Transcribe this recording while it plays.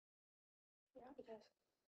Yes.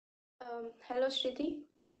 Hello, Shruti.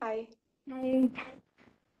 Hi. Hi.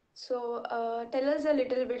 So, tell us a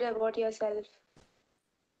little bit about yourself.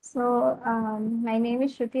 My name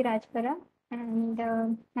is Shruti Rajpara, and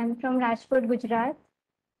I'm from Rajkot, Gujarat.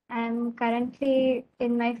 I'm currently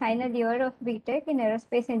in my final year of BTech in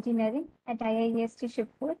Aerospace Engineering at IIEST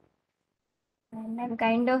Sibpur, and I'm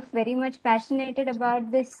kind of very much passionate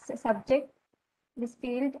about this subject, this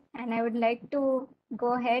field, and I would like to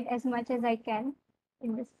go ahead as much as I can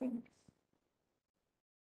in this field.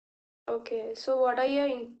 Okay, so what are your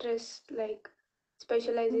interests, like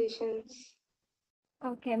specializations?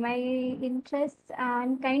 Okay, my interests,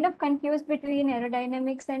 I'm kind of confused between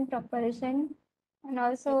aerodynamics and propulsion, and Yeah,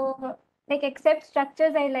 also like except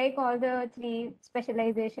structures, I like all the three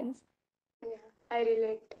specializations. yeah, I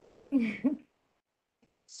relate.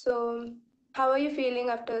 So, how are you feeling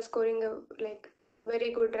after scoring a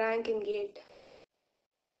very good rank in GATE?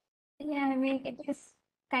 Yeah, I mean it is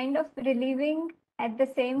kind of relieving at the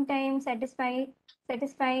same time satisfying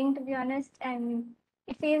to be honest, and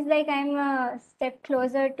it feels like I'm a step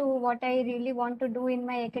closer to what I really want to do in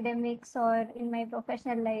my academics or in my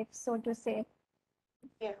professional life, so to say.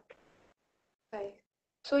 Yeah, right.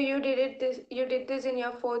 So you did this in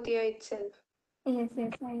your fourth year itself. Yes,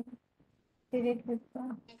 I did it with.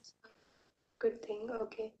 That's a good thing.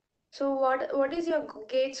 Okay. So what is your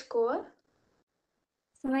GATE score?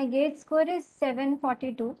 So my gate score is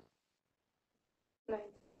 742 Nine.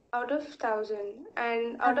 Out of 1,000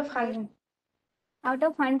 and out out of of 100, 1,000. Out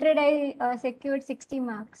of 100, I secured 60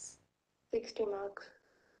 marks. 60 marks.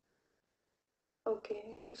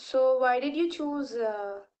 Okay. So why did you choose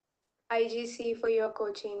IGC for your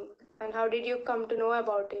coaching and how did you come to know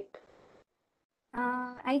about it?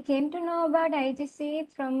 I came to know about IGC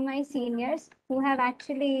from my seniors who have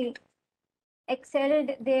actually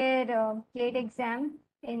excelled their GATE exam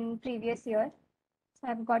in previous year. So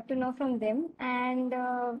I've got to know from them. And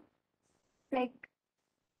like,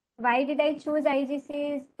 why did I choose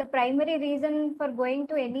IGC is the primary reason for going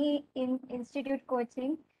to any institute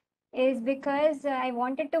coaching is because I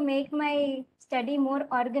wanted to make my study more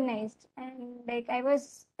organized, and like I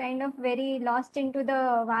was kind of very lost into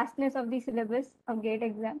the vastness of the syllabus of GATE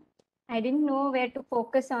exam. I didn't know where to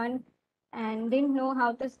focus on and didn't know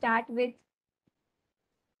how to start with.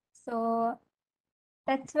 So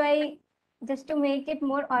that's why, just to make it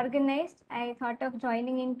more organized, I thought of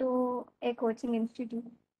joining into a coaching institute.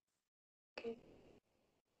 Okay.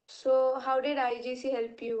 So how did IGC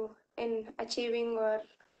help you in achieving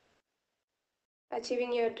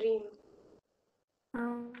your dream?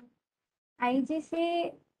 Um,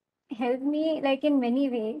 IGC helped me like in many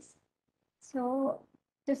ways. So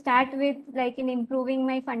to start with, like in improving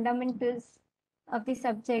my fundamentals of the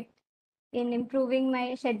subject, in improving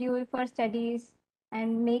my schedule for studies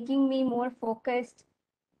and making me more focused.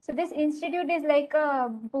 So this institute is like a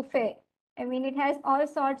buffet. I mean, it has all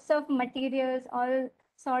sorts of materials, all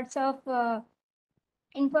sorts of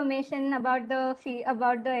information about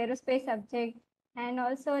about the aerospace subject, and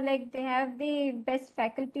also like they have the best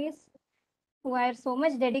faculties who are so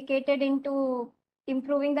much dedicated into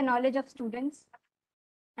improving the knowledge of students,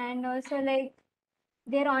 and also like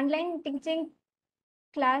their online teaching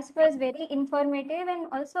class was very informative and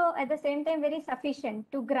also at the same time very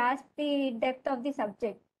sufficient to grasp the depth of the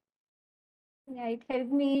subject. Yeah, it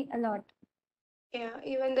helped me a lot. Yeah,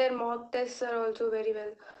 even their mock tests are also very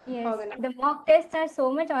well Yes, organized. the mock tests are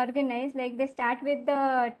so much organized. Like they start with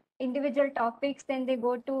the individual topics, then they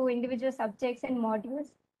go to individual subjects and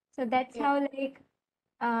modules. So that's Yeah, how like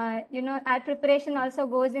our preparation also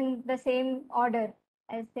goes in the same order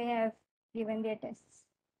as they have given their tests.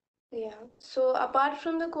 yeah. So apart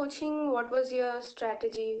from the coaching, what was your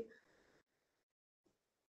strategy?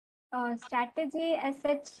 Strategy as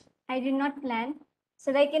such, I did not plan.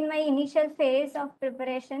 So like in my initial phase of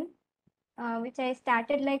preparation, which I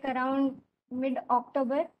started like around mid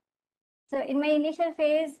October. So in my initial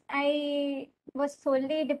phase, I was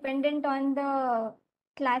solely dependent on the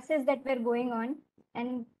classes that were going on.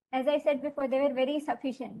 And as I said before, they were very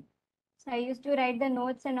sufficient. So I used to write the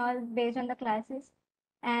notes and all based on the classes.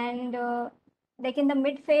 And like in the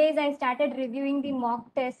mid phase, I started reviewing the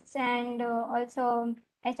mock tests, and also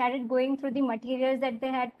I started going through the materials that they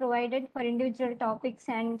had provided for individual topics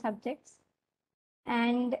and subjects.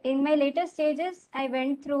 And in my later stages, I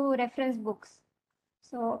went through reference books.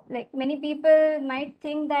 So, like many people might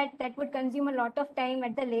think that that would consume a lot of time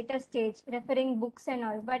at the later stage, referring books and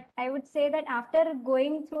all. But I would say that after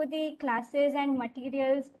going through the classes and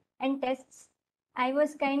materials and tests, I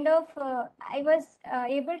was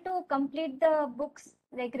able to complete the books,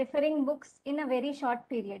 like referring books, in a very short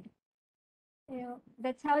period.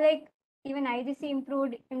 That's how like even IGC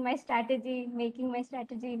improved in my strategy, making my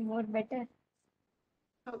strategy more better.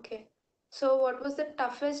 Okay. So, what was the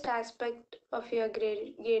toughest aspect of your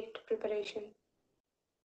GATE preparation?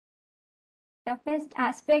 Toughest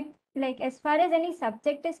aspect, like as far as any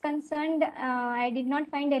subject is concerned, I did not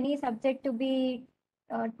find any subject to be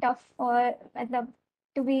tough or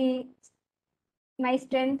to be my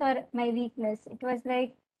strength or my weakness. It was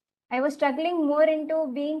like I was struggling more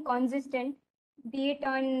into being consistent, be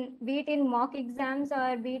it in mock exams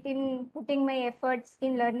or be it in putting my efforts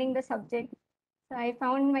in learning the subject. So I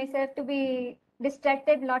found myself to be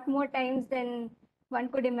distracted a lot more times than one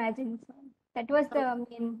could imagine. So that was the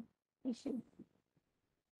main issue.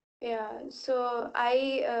 Yeah, so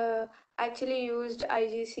I actually used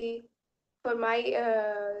IGC for my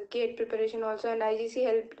GATE preparation also, and IGC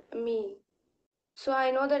helped me. So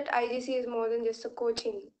I know that IGC is more than just a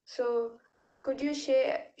coaching. So could you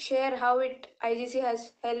share how IGC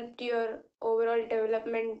has helped your overall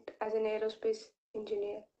development as an aerospace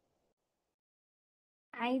engineer?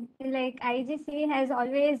 I like IGC has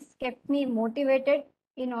always kept me motivated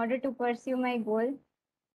in order to pursue my goal.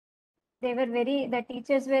 The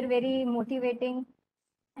teachers were very motivating,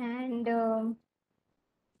 and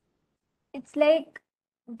it's like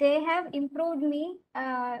they have improved me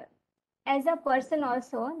as a person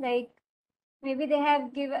also. Like maybe they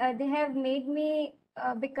have made me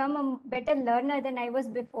become a better learner than I was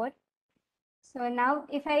before. So now,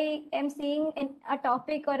 if I am seeing a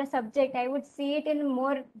topic or a subject, I would see it in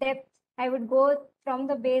more depth. I would go from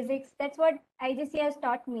the basics. That's what IGC has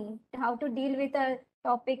taught me, how to deal with a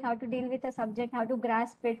topic, how to deal with a subject, how to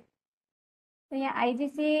grasp it. So yeah,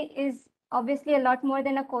 IGC is obviously a lot more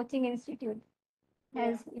than a coaching institute. Yeah.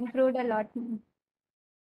 Has improved a lot.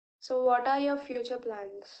 So what are your future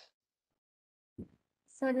plans?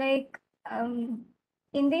 So like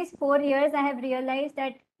in these 4 years, I have realized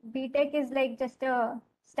that BTech is like just a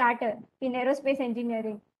starter in aerospace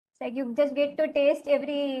engineering. It's like you just get to taste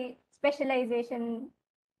every specialization,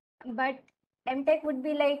 but MTech would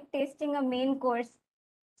be like tasting a main course.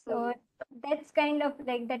 Hmm. So that's kind of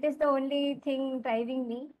like that is the only thing driving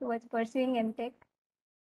me towards pursuing MTech.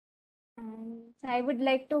 And so I would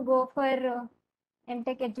like to go for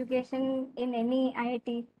MTech education in any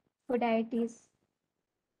IIT, good IITs.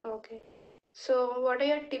 Okay. So what are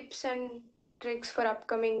your tips and tricks for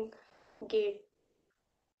upcoming GATE?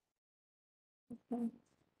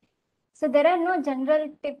 So there are no general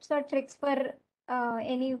tips or tricks for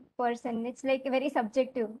any person. It's like very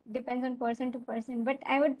subjective, depends on person to person. But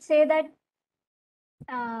I would say that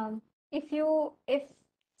if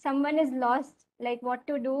someone is lost, like what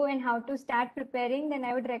to do and how to start preparing, then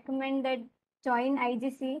I would recommend that join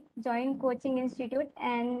IGC, join coaching institute,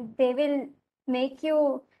 and they will make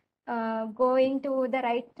you go into the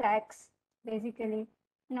right tracks basically.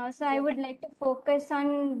 And also, I Yeah. would like to focus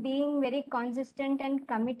on being very consistent and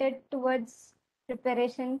committed towards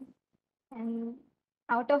preparation. And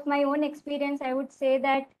out of my own experience, I would say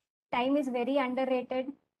that time is very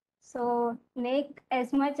underrated. So make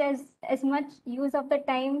as much use of the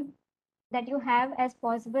time that you have as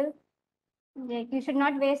possible. Like you should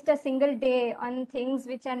not waste a single day on things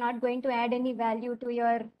which are not going to add any value to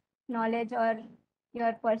your knowledge or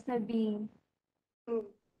your personal being. Hmm.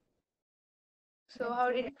 So That's how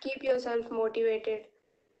it. did you keep yourself motivated?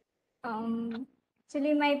 Um,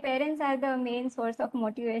 Actually, my parents are the main source of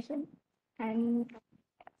motivation, and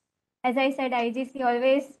as I said, IGC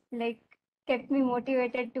always like kept me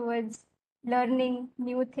motivated towards learning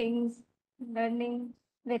new things, learning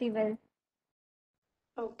very well.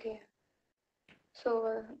 Okay.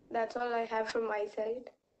 So that's all I have from my side.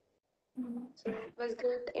 Mm. So it was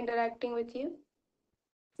great interacting with you.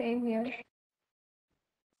 Same here.